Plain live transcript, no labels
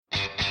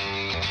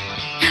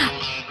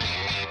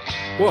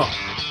What?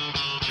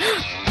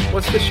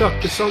 What's the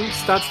shock? The song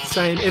starts the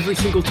same every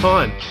single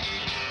time.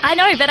 I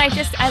know, but I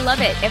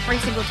love it every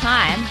single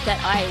time that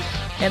I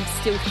am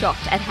still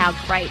shocked at how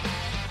great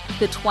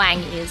the twang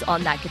is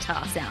on that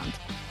guitar sound.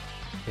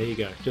 There you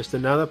go. Just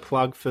another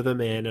plug for the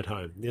man at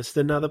home. Just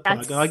another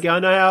plug. I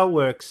know how it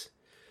works.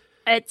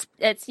 It's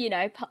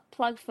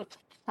plug for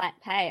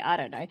pay. I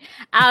don't know.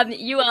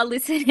 You are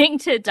listening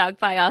to Doug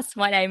by Us.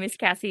 My name is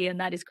Cassie, and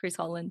that is Chris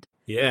Holland.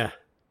 Yeah.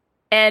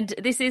 And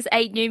this is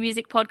a new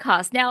music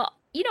podcast. Now,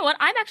 you know what?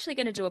 I'm actually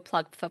going to do a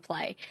plug for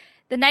play.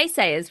 The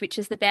Naysayers, which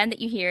is the band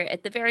that you hear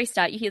at the very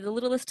start, you hear the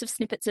littlest of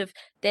snippets of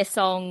their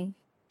song,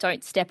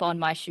 Don't Step on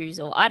My Shoes,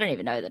 or I don't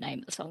even know the name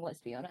of the song, let's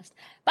be honest.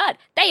 But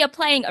they are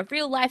playing a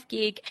real life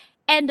gig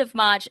end of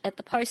March at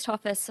the Post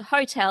Office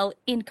Hotel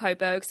in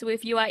Coburg. So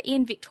if you are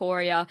in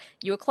Victoria,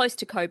 you are close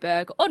to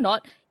Coburg or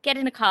not, get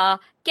in a car,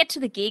 get to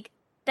the gig.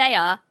 They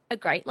are a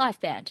great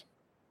live band.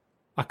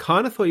 I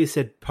kind of thought you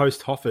said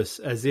Post Office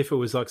as if it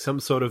was like some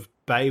sort of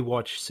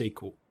Baywatch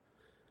sequel.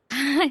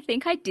 I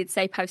think I did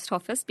say Post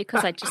Office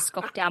because I just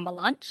scoffed down my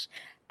lunch.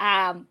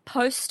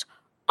 Post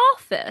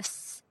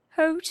Office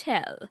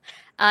Hotel.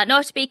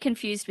 Not to be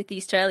confused with the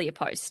Australia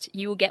Post.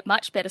 You will get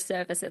much better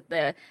service at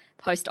the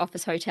Post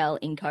Office Hotel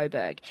in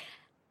Coburg.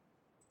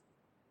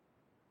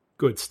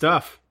 Good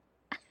stuff.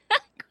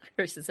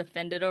 Chris is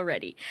offended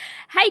already.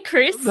 Hey,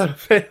 Chris. I'm not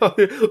offended.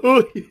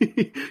 Oh,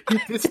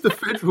 it's the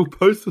Federal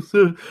Postal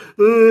Service.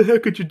 How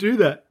could you do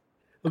that?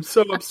 I'm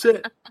so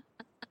upset.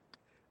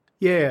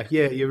 Yeah,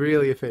 you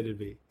really offended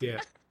me.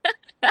 Yeah.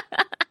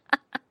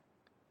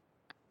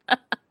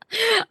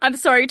 I'm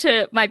sorry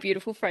to my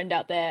beautiful friend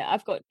out there.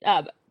 I've got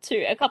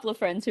a couple of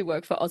friends who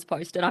work for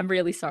Ozpost, and I'm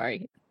really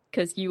sorry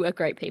because you are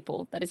great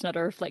people. That is not a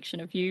reflection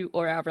of you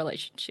or our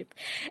relationship.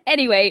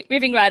 Anyway,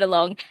 moving right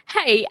along.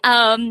 Hey,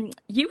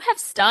 you have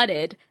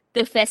started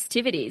the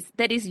festivities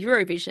that is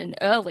Eurovision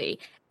early,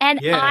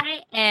 and yeah.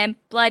 I am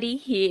bloody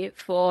here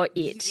for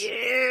it.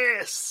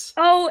 Yes!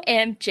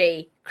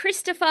 OMG.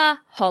 Christopher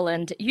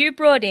Holland, you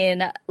brought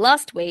in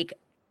last week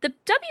the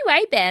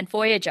WA band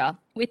Voyager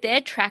with their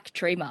track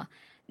Dreamer.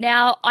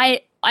 Now,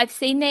 I've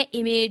seen their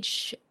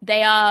image.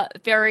 They are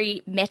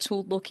very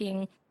metal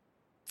looking.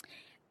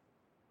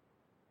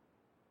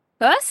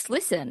 First,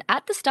 listen,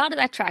 at the start of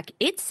that track,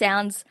 it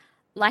sounds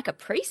like a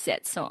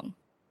preset song.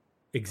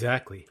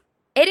 Exactly.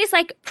 It is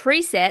like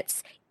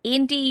presets,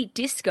 indie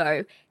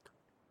disco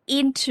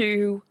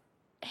into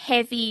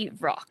heavy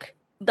rock.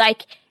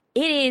 Like,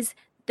 it is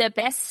the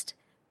best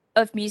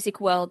of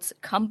music worlds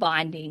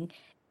combining.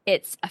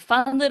 It's a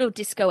fun little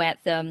disco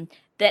anthem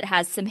that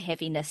has some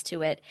heaviness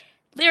to it.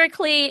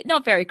 Lyrically,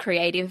 not very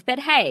creative, but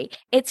hey,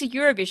 it's a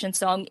Eurovision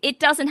song. It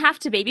doesn't have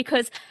to be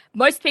because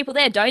most people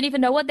there don't even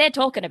know what they're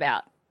talking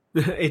about.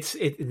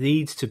 It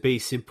needs to be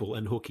simple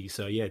and hooky.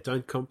 So yeah,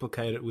 don't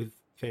complicate it with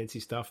fancy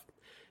stuff.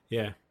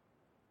 Yeah.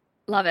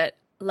 Love it.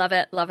 Love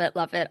it. Love it.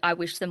 Love it. I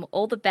wish them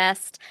all the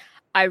best.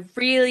 I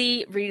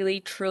really, really,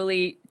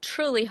 truly,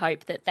 truly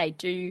hope that they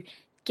do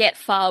get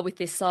far with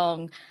this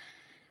song.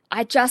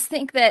 I just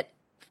think that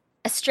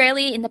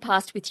Australia in the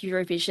past with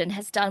Eurovision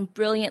has done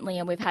brilliantly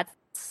and we've had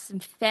some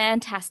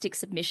fantastic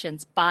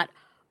submissions, but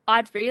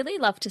I'd really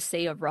love to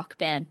see a rock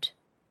band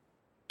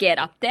get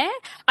up there.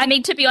 I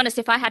mean, to be honest,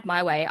 if I had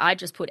my way, I'd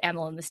just put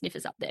Amyl and the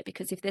Sniffers up there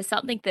because if there's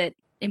something that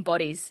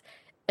embodies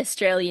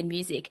Australian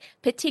music,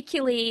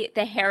 particularly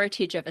the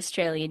heritage of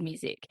Australian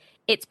music,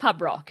 it's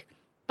pub rock.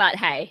 But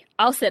hey,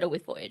 I'll settle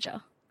with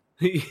Voyager.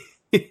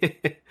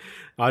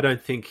 I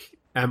don't think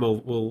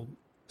Amyl will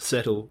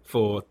settle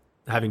for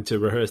having to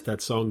rehearse that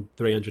song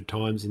 300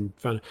 times in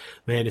front of...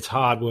 Man, it's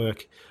hard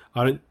work.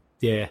 Think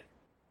they're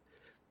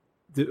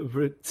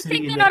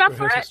not up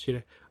for it?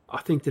 Studio,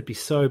 I think they'd be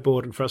so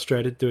bored and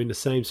frustrated doing the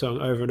same song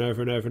over and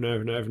over and over and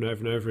over and over and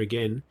over and over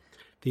again.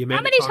 How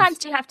many times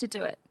do you have to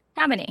do it?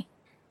 How many?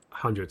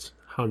 Hundreds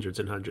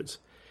and hundreds.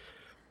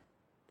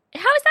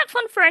 How is that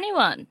fun for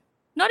anyone?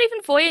 Not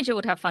even Voyager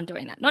would have fun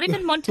doing that. Not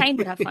even Montaigne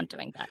would have fun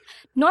doing that.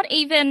 Not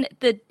even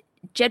the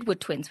Jedward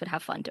twins would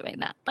have fun doing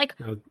that. Like,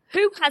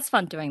 who has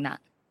fun doing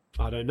that?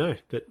 I don't know,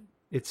 but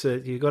it's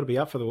you've got to be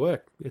up for the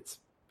work. It's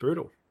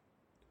brutal.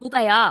 Well,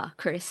 they are,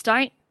 Chris.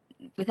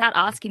 Without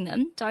asking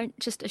them, don't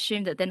just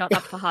assume that they're not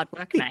up for hard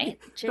work, mate.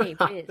 Gee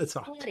whiz.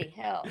 Bloody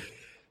hell.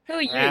 Who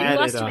are you? Who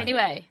asked you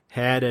anyway?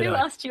 Who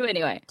asked you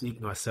anyway?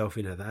 Dig myself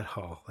into that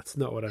hole. That's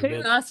not what I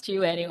meant. Who asked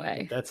you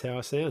anyway? That's how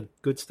I sound.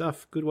 Good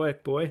stuff. Good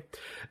work, boy.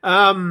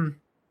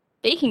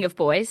 Speaking of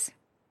boys.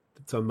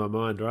 It's on my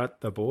mind, right?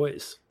 The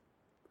boys.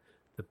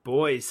 The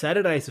boys.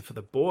 Saturdays are for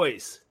the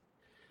boys.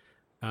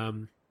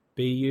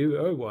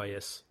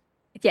 BUOYS.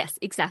 Yes,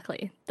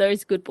 exactly.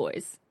 Those good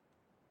boys.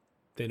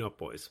 They're not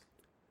boys,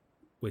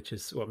 which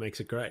is what makes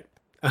it great.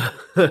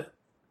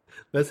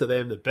 Less of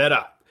them, the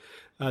better.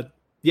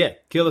 Yeah,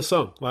 killer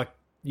song. Like,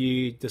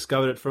 you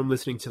discovered it from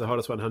listening to the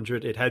Hottest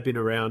 100. It had been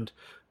around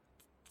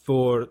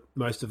for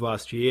most of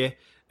last year,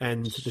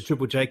 and the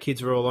Triple J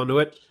kids were all onto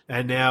it,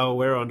 and now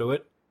we're onto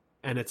it,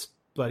 and it's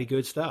bloody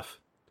good stuff.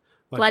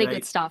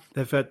 Good stuff.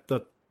 They've had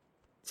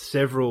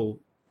several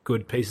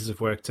good pieces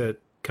of work to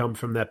come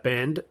from that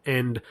band,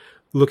 and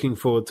looking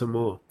forward to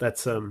more.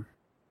 That's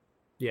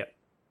yeah.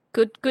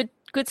 Good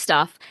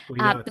stuff. We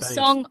know. The Thanks.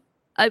 song,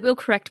 I will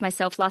correct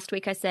myself. Last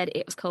week I said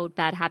it was called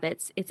Bad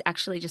Habits. It's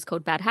actually just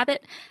called Bad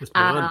Habit. Just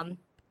one. Um,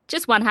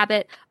 just one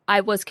habit.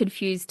 I was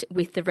confused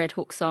with the Red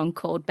Hook song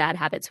called Bad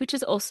Habits, which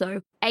is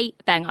also a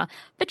banger,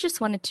 but just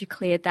wanted to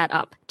clear that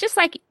up. Just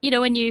like,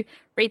 when you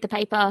read the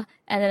paper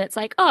and then it's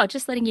like, oh,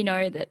 just letting you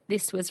know that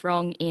this was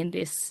wrong in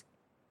this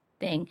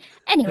thing.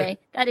 Anyway,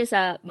 that is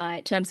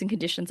my terms and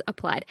conditions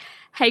applied.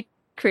 Hey,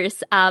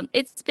 Chris,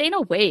 it's been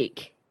a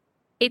week.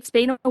 It's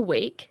been a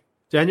week.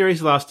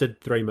 January's lasted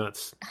 3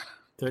 months.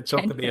 Don't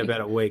talk to me January.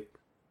 about a week.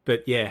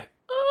 But yeah,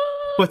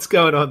 what's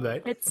going on,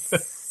 mate?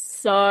 It's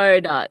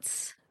so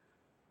nuts.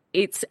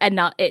 It's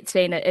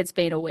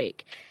been a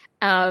week.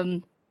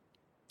 I'm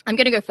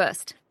gonna go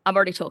first. I'm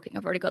already talking.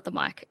 I've already got the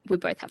mic. We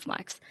both have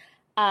mics.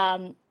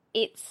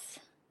 It's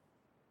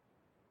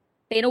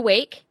been a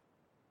week.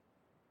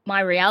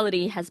 My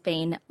reality has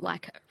been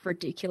like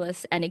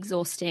ridiculous and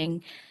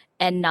exhausting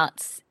and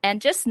nuts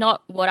and just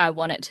not what I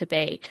want it to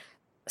be.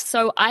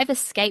 So I've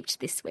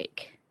escaped this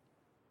week.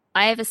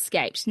 I have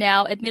escaped.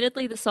 Now,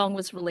 admittedly, the song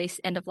was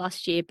released end of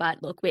last year,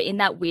 but look, we're in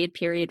that weird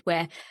period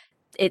where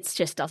it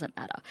just doesn't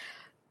matter.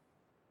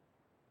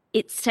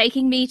 It's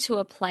taking me to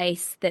a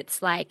place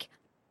that's like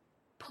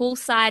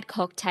poolside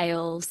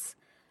cocktails,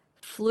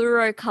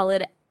 fluoro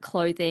colored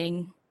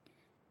clothing,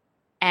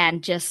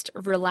 and just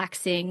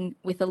relaxing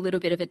with a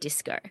little bit of a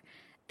disco.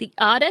 The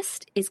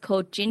artist is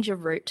called Ginger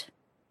Root.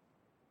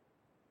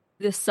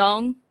 The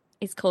song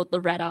is called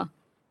Loretta,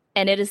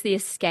 and it is the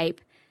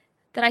escape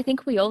that I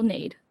think we all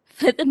need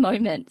for the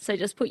moment. So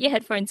just put your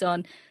headphones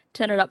on,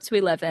 turn it up to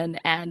 11,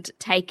 and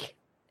take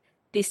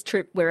this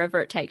trip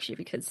wherever it takes you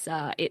because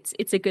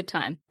it's a good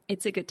time.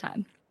 It's a good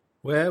time.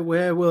 Where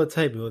will it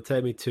take me? Will it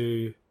take me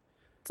to?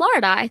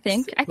 Florida, I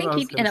think. I Well, think I you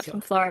was end gonna up say.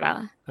 from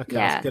Florida. Okay,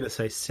 I was Yeah. gonna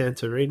say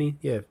Santorini.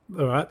 Yeah,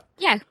 all right,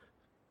 Yeah.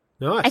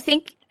 I nice.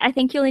 think I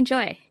think you'll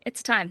enjoy.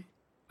 It's time.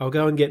 I'll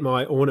go and get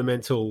my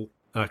ornamental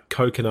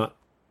coconut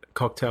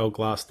cocktail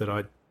glass that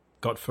I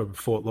got from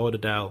Fort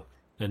Lauderdale,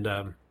 and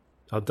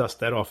I'll dust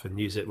that off and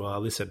use it while I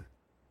listen.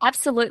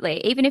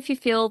 Absolutely. Even if you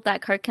fill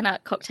that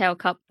coconut cocktail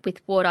cup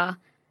with water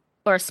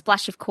or a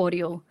splash of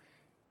cordial,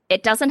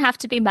 it doesn't have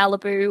to be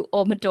Malibu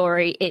or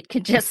Midori. It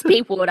can just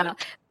be water.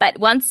 But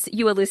once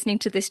you are listening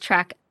to this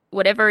track,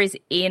 whatever is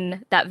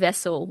in that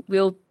vessel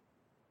will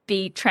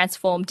be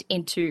transformed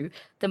into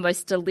the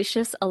most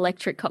delicious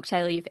electric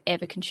cocktail you've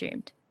ever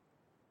consumed.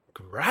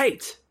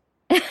 Great!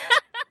 I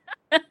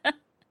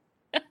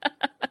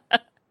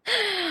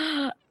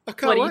What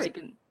can't do you wait.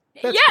 think?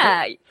 That's great.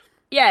 Yeah.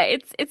 Yeah,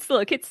 it's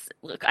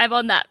I'm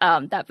on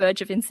that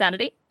verge of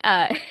insanity.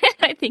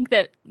 I think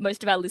that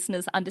most of our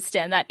listeners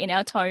understand that in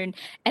our tone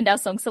and our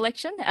song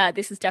selection.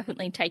 This is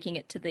definitely taking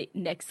it to the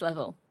next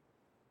level.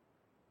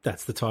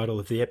 That's the title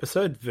of the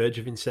episode, Verge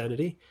of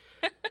Insanity.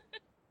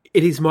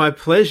 It is my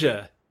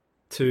pleasure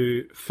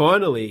to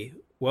finally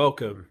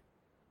welcome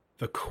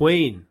the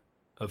Queen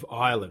of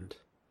Ireland.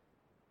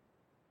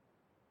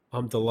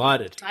 I'm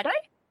delighted. I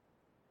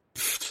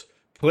don't.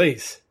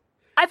 Please,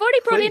 I've already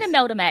brought in please.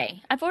 Imelda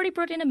May. I've already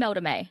brought in Imelda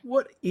May.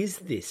 What is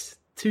this?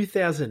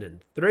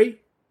 2003?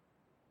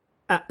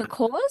 The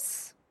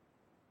cause?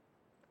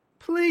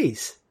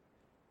 Please.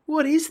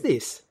 What is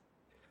this?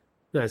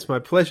 No, it's my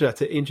pleasure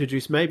to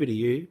introduce maybe to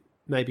you,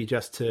 maybe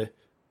just to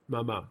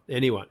my mum,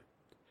 anyone,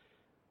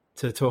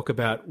 to talk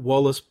about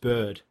Wallace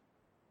Bird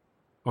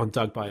on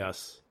Dug by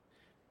Us.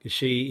 Because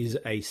she is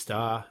a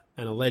star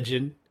and a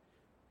legend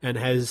and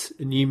has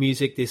new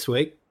music this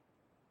week,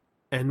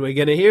 and we're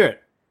going to hear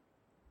it.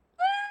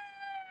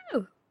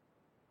 Ooh.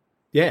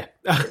 Yeah.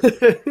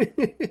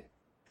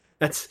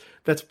 That's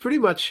pretty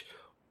much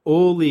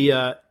all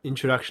the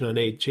introduction I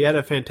need. She had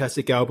a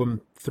fantastic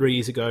album 3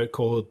 years ago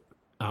called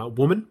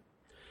Woman,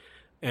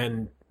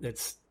 and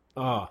it's,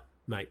 oh,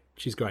 mate,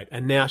 she's great.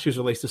 And now she's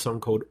released a song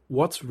called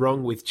What's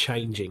Wrong with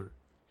Changing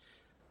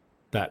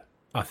that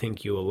I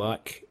think you'll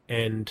like,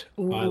 and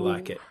I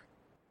like Ooh. it.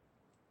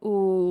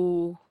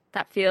 Ooh.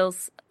 I feel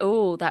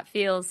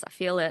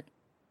it.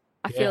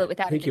 I feel Yeah, it I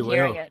without think you even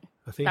hearing will. it.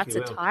 I think That's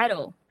you a will.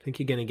 title. I think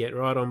you're going to get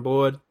right on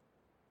board.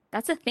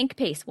 That's a think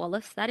piece,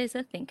 Wallace. That is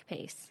a think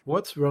piece.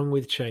 What's wrong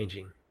with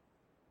changing?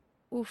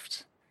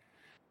 Oofed.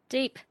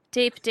 Deep,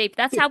 deep, deep.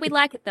 That's how we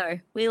like it, though.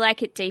 We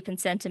like it deep and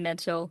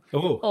sentimental.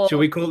 Oh, should Or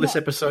we call this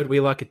not. episode "We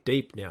Like It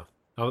Deep" now?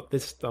 Oh,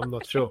 this I'm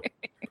not sure.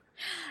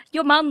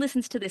 Your mum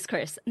listens to this,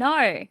 Chris.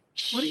 No.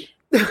 What do you?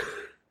 Shh.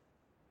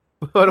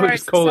 Why don't we Sorry,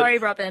 just call it? sorry,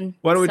 Robin.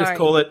 Why don't we just Sorry.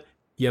 call it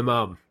 "Your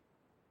Mum"?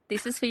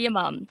 This is for your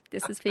mum.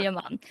 This is for your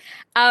mum.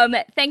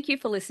 Thank you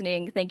for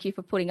listening. Thank you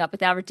for putting up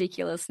with our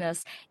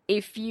ridiculousness.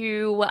 If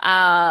you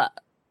are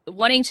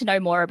wanting to know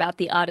more about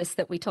the artists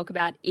that we talk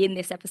about in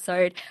this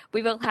episode,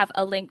 we will have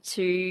a link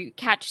to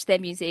catch their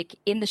music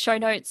in the show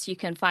notes. You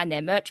can find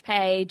their merch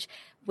page,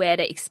 where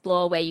to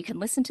explore where you can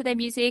listen to their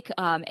music,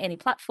 any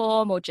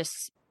platform, or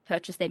just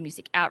purchase their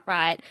music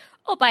outright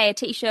or buy a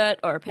t-shirt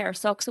or a pair of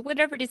socks or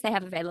whatever it is they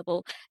have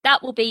available,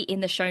 that will be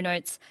in the show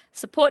notes.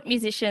 Support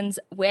musicians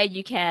where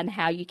you can,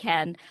 how you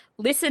can.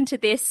 Listen to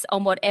this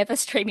on whatever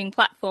streaming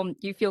platform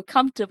you feel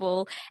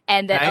comfortable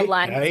and that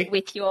aligns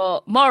with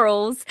your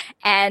morals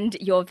and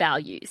your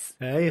values.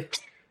 Hey,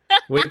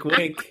 wink,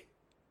 wink.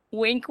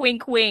 Wink,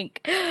 wink,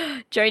 wink.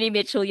 Joni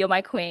Mitchell, you're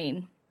my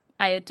queen.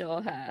 I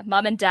adore her.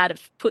 Mum and Dad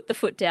have put the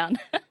foot down.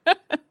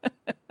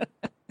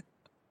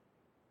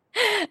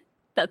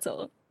 That's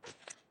all.